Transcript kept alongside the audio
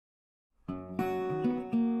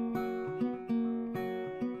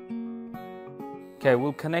Okay,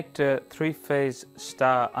 we'll connect a three-phase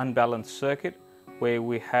star unbalanced circuit where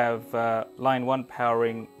we have line 1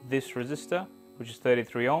 powering this resistor, which is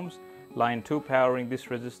 33 ohms, line 2 powering this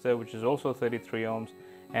resistor, which is also 33 ohms,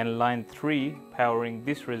 and line 3 powering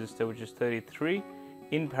this resistor, which is 33,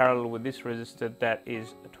 in parallel with this resistor that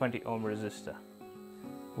is a 20 ohm resistor.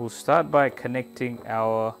 We'll start by connecting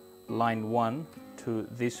our line 1 to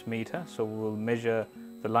this meter, so we'll measure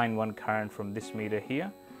the line 1 current from this meter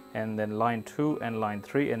here, and then line 2 and line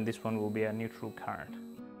 3, and this one will be our neutral current.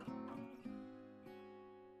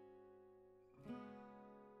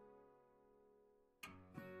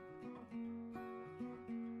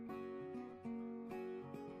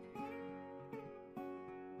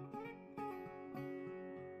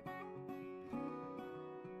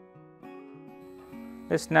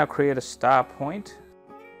 Let's now create a star point.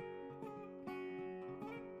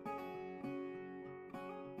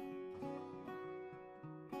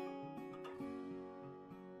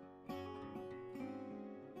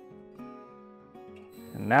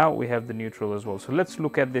 And now we have the neutral as well. So let's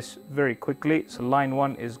look at this very quickly. So line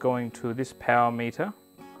 1 is going to this power meter.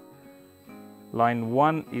 Line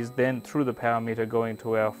 1 is then through the power meter going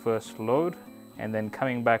to our first load, and then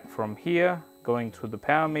coming back from here, going to the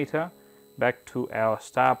power meter, back to our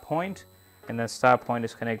star point, and then star point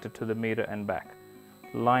is connected to the meter and back.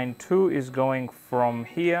 Line 2 is going from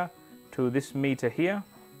here to this meter here,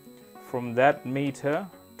 from that meter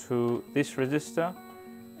to this resistor,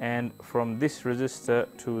 and from this resistor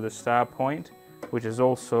to the star point, which is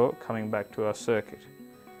also coming back to our circuit.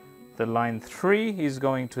 The line 3 is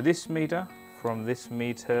going to this meter. From this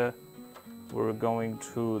meter we're going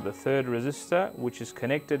to the third resistor, which is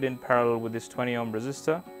connected in parallel with this 20 ohm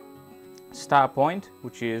resistor, star point,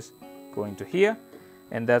 which is going to here,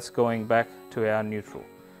 and that's going back to our neutral.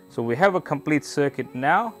 So we have a complete circuit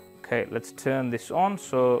now. Okay, let's turn this on.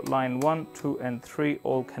 So line 1, 2 and 3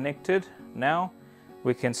 all connected. Now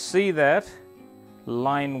we can see that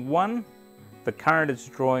line 1, the current it's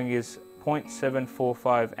drawing is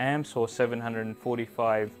 0.745 amps or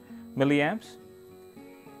 745 milliamps.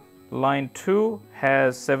 Line 2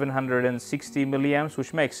 has 760 milliamps,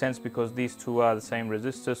 which makes sense because these two are the same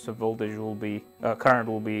resistors, so voltage will be, current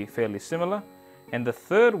will be fairly similar. And the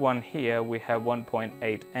third one here, we have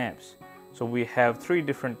 1.8 amps. So we have three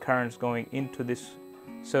different currents going into this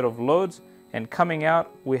set of loads, and coming out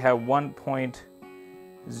we have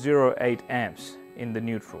 1.08 amps in the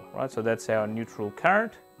neutral, right? So that's our neutral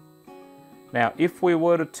current. Now, if we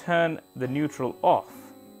were to turn the neutral off,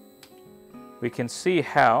 we can see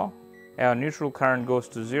how our neutral current goes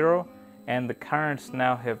to 0 and the currents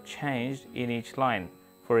now have changed in each line.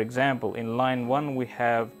 For example, in line 1 we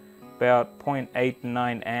have about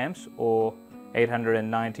 0.89 amps or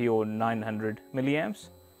 890 or 900 milliamps,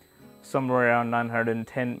 somewhere around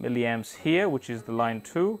 910 milliamps here, which is the line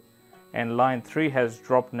 2, and line 3 has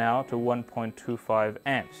dropped now to 1.25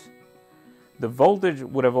 amps. The voltage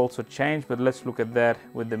would have also changed, but let's look at that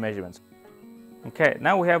with the measurements. Okay,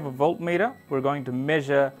 now we have a voltmeter. We're going to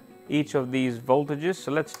measure each of these voltages,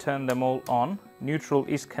 so let's turn them all on. Neutral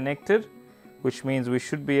is connected, which means we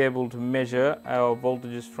should be able to measure our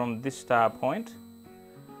voltages from this star point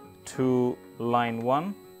to line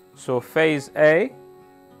 1. So phase A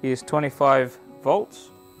is 25 volts.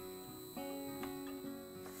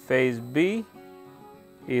 Phase B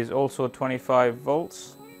is also 25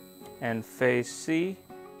 volts, and phase C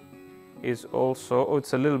is also, oh,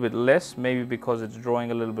 it's a little bit less, maybe because it's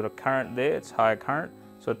drawing a little bit of current there, it's higher current,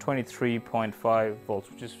 so 23.5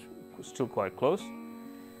 volts, which is still quite close.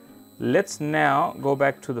 Let's now go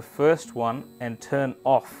back to the first one and turn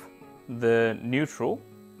off the neutral,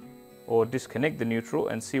 or disconnect the neutral,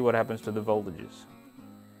 and see what happens to the voltages.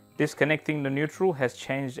 Disconnecting the neutral has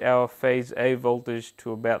changed our phase A voltage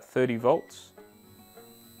to about 30 volts.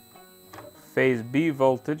 Phase B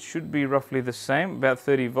voltage should be roughly the same, about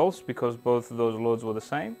 30 volts, because both of those loads were the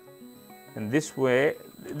same. And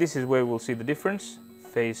this is where we'll see the difference.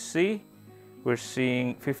 Phase C, we're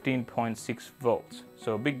seeing 15.6 volts.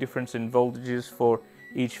 So a big difference in voltages for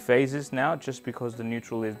each phases now, just because the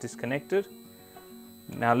neutral is disconnected.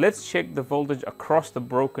 Now let's check the voltage across the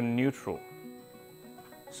broken neutral.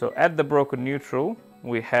 So at the broken neutral,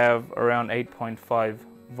 we have around 8.5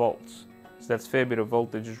 volts. So that's a fair bit of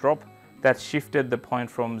voltage drop. That shifted the point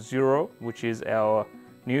from 0, which is our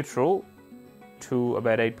neutral, to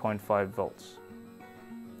about 8.5 volts.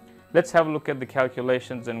 Let's have a look at the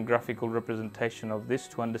calculations and graphical representation of this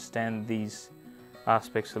to understand these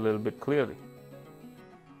aspects a little bit clearly.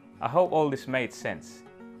 I hope all this made sense.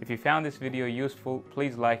 If you found this video useful,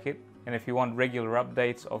 please like it, and if you want regular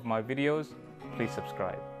updates of my videos, please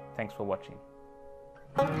subscribe. Thanks for watching.